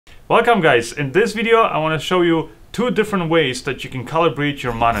Welcome guys, in this video I want to show you two different ways that you can calibrate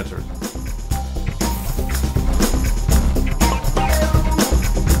your monitor.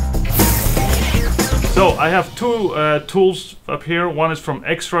 So I have two tools up here. One is from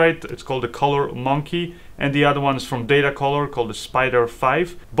X-Rite, it's called the ColorMunki, and the other one is from Datacolor called the Spider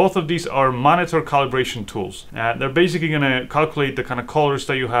 5. Both of these are monitor calibration tools. They're basically going to calculate the kind of colors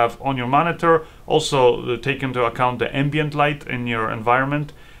that you have on your monitor, also take into account the ambient light in your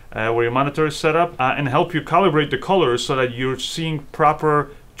environment where your monitor is set up, and help you calibrate the colors so that you're seeing proper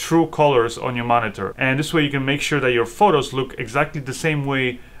true colors on your monitor. And this way you can make sure that your photos look exactly the same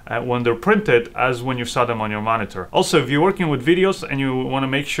way when they're printed as when you saw them on your monitor. Also, if you're working with videos and you want to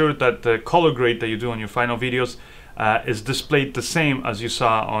make sure that the color grade that you do on your final videos is displayed the same as you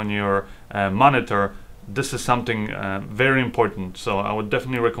saw on your monitor, this is something very important. So I would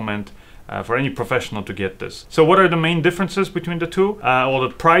definitely recommend for any professional to get this. So what are the main differences between the two? Well, the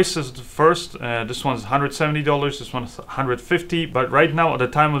price is the first. This one's $170, this one's $150. But right now, at the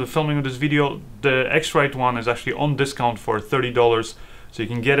time of the filming of this video, the X-Rite one is actually on discount for $30. So you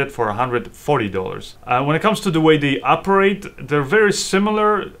can get it for $140. When it comes to the way they operate, they're very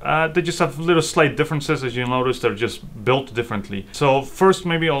similar. They just have little slight differences. As you'll notice, they're just built differently. So first,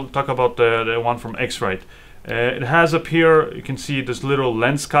 maybe I'll talk about the one from X-Rite. It has up here, you can see this little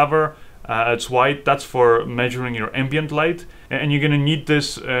lens cover. It's white, that's for measuring your ambient light. And you're gonna need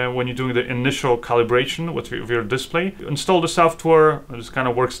this when you're doing the initial calibration with your display. Install the software, this kind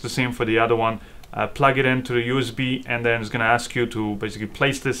of works the same for the other one. Plug it into the USB, and then it's going to ask you to basically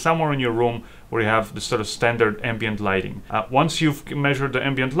place this somewhere in your room where you have the sort of standard ambient lighting. Once you've measured the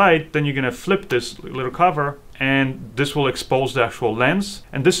ambient light, then you're going to flip this little cover, and this will expose the actual lens.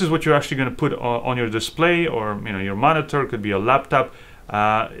 And this is what you're actually going to put on your display, or your monitor, could be a laptop,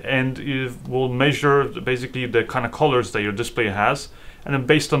 and it will measure basically the kind of colors that your display has. And then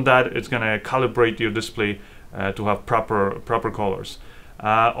based on that, it's going to calibrate your display to have proper colors.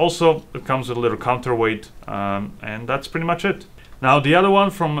 Also, it comes with a little counterweight, and that's pretty much it. Now, the other one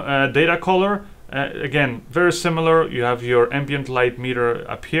from Datacolor, again, very similar. You have your ambient light meter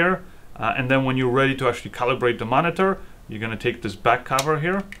up here, and then when you're ready to actually calibrate the monitor, you're going to take this back cover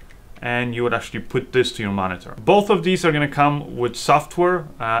here, and you would actually put this to your monitor. Both of these are going to come with software,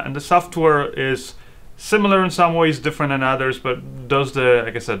 and the software is similar in some ways, different in others, but does the,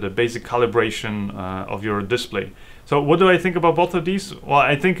 like I said, the basic calibration of your display. So what do I think about both of these? Well,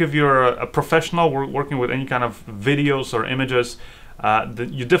 I think if you're a professional working with any kind of videos or images,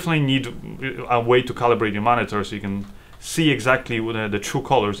 you definitely need a way to calibrate your monitor so you can see exactly the true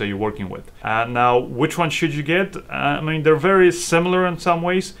colors that you're working with. Now, which one should you get? I mean, they're very similar in some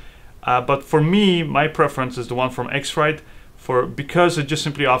ways, but for me, my preference is the one from X-Rite, because it just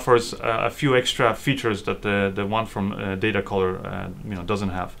simply offers a few extra features that the one from Datacolor doesn't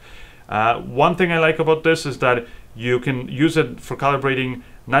have. One thing I like about this is that you can use it for calibrating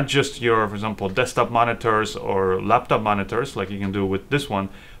not just your, for example, desktop monitors or laptop monitors like you can do with this one,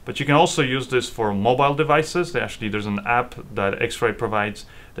 but you can also use this for mobile devices. There's an app that X-Rite provides.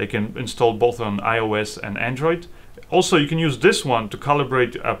 They can install both on iOS and Android. Also, you can use this one to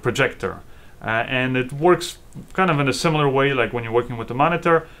calibrate a projector. And it works kind of in a similar way like when you're working with the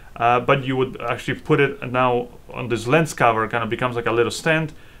monitor, but you would actually put it now on this lens cover, kind of becomes like a little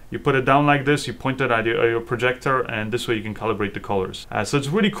stand. You put it down like this, you point it at your projector, and this way you can calibrate the colors. So it's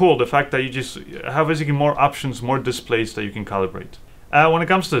really cool, the fact that you just have basically more options, more displays that you can calibrate. When it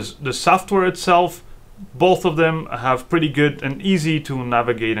comes to the software itself, both of them have pretty good and easy to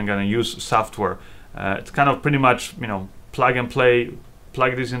navigate and kind of use software. It's kind of pretty much, plug and play,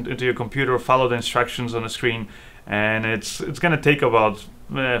 plug this into your computer, follow the instructions on the screen, and it's going to take about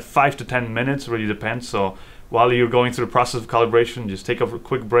 5 to 10 minutes, really depends. So while you're going through the process of calibration, just take a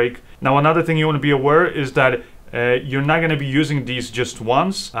quick break. Now, another thing you want to be aware is that you're not going to be using these just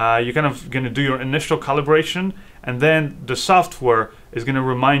once. You're kind of going to do your initial calibration, and then the software is going to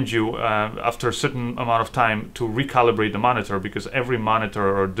remind you after a certain amount of time to recalibrate the monitor, because every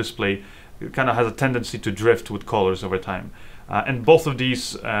monitor or display kind of has a tendency to drift with colors over time. And both of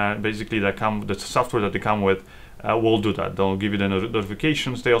these, basically, the software that they come with, will do that. They'll give you the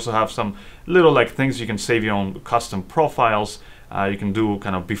notifications. They also have some little things you can save your own custom profiles. You can do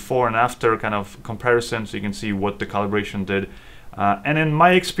kind of before and after kind of comparison, so you can see what the calibration did. And in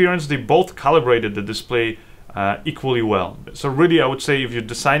my experience, they both calibrated the display equally well. So really, I would say if you're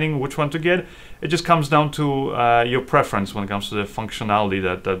deciding which one to get, it just comes down to your preference when it comes to the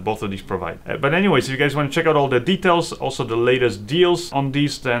functionality that both of these provide. But anyways, if you guys want to check out all the details, also the latest deals on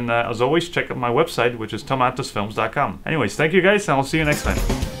these, then as always, check out my website, which is tomantosfilms.com. Anyways, thank you guys, and I'll see you next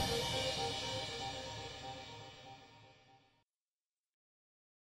time.